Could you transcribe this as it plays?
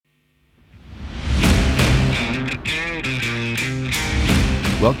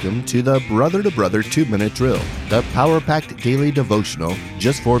Welcome to the Brother to Brother 2-Minute Drill, the power-packed daily devotional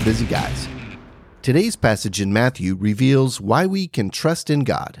just for busy guys. Today's passage in Matthew reveals why we can trust in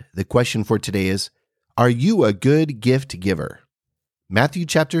God. The question for today is, are you a good gift giver? Matthew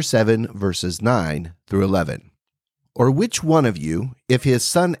chapter 7, verses 9 through 11. Or which one of you, if his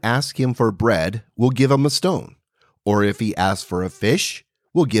son asks him for bread, will give him a stone? Or if he asks for a fish,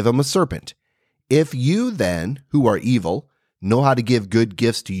 will give him a serpent? If you then, who are evil, know how to give good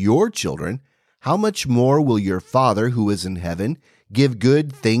gifts to your children, how much more will your Father who is in heaven give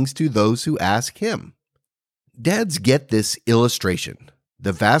good things to those who ask him? Dads get this illustration.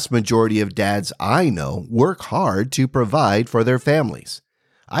 The vast majority of dads I know work hard to provide for their families.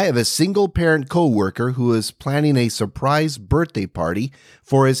 I have a single-parent coworker who is planning a surprise birthday party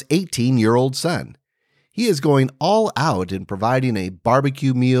for his 18-year-old son. He is going all out in providing a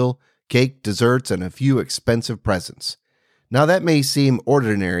barbecue meal, cake, desserts, and a few expensive presents. Now that may seem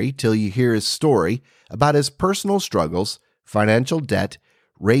ordinary till you hear his story about his personal struggles, financial debt,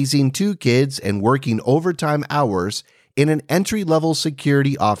 raising 2 kids, and working overtime hours in an entry-level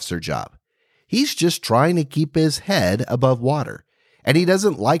security officer job. He's just trying to keep his head above water, and he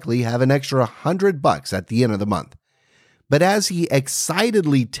doesn't likely have an extra $100 at the end of the month. But as he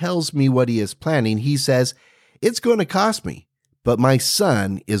excitedly tells me what he is planning, he says, "It's going to cost me, but my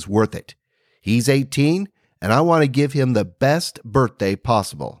son is worth it. He's 18, and I want to give him the best birthday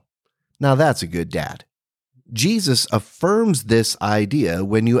possible." Now that's a good dad. Jesus affirms this idea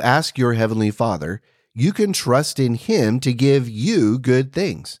when you ask your Heavenly Father, you can trust in Him to give you good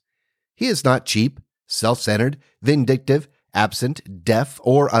things. He is not cheap, self-centered, vindictive, absent, deaf,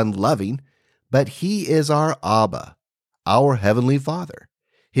 or unloving, but He is our Abba, our Heavenly Father.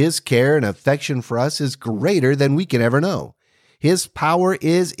 His care and affection for us is greater than we can ever know. His power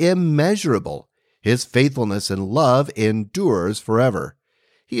is immeasurable. His faithfulness and love endures forever.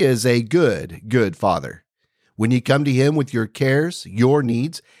 He is a good, good Father. When you come to Him with your cares, your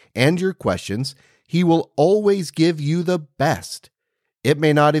needs, and your questions, He will always give you the best. It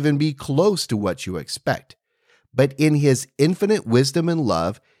may not even be close to what you expect, but in His infinite wisdom and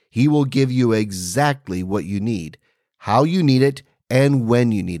love, He will give you exactly what you need, how you need it, and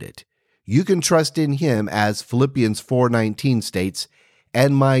when you need it. You can trust in Him, as Philippians 4:19 states,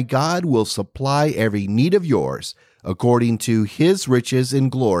 "And my God will supply every need of yours according to His riches in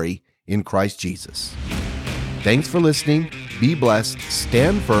glory in Christ Jesus." Thanks for listening. Be blessed.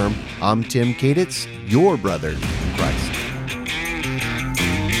 Stand firm. I'm Tim Kaditz, your brother in Christ.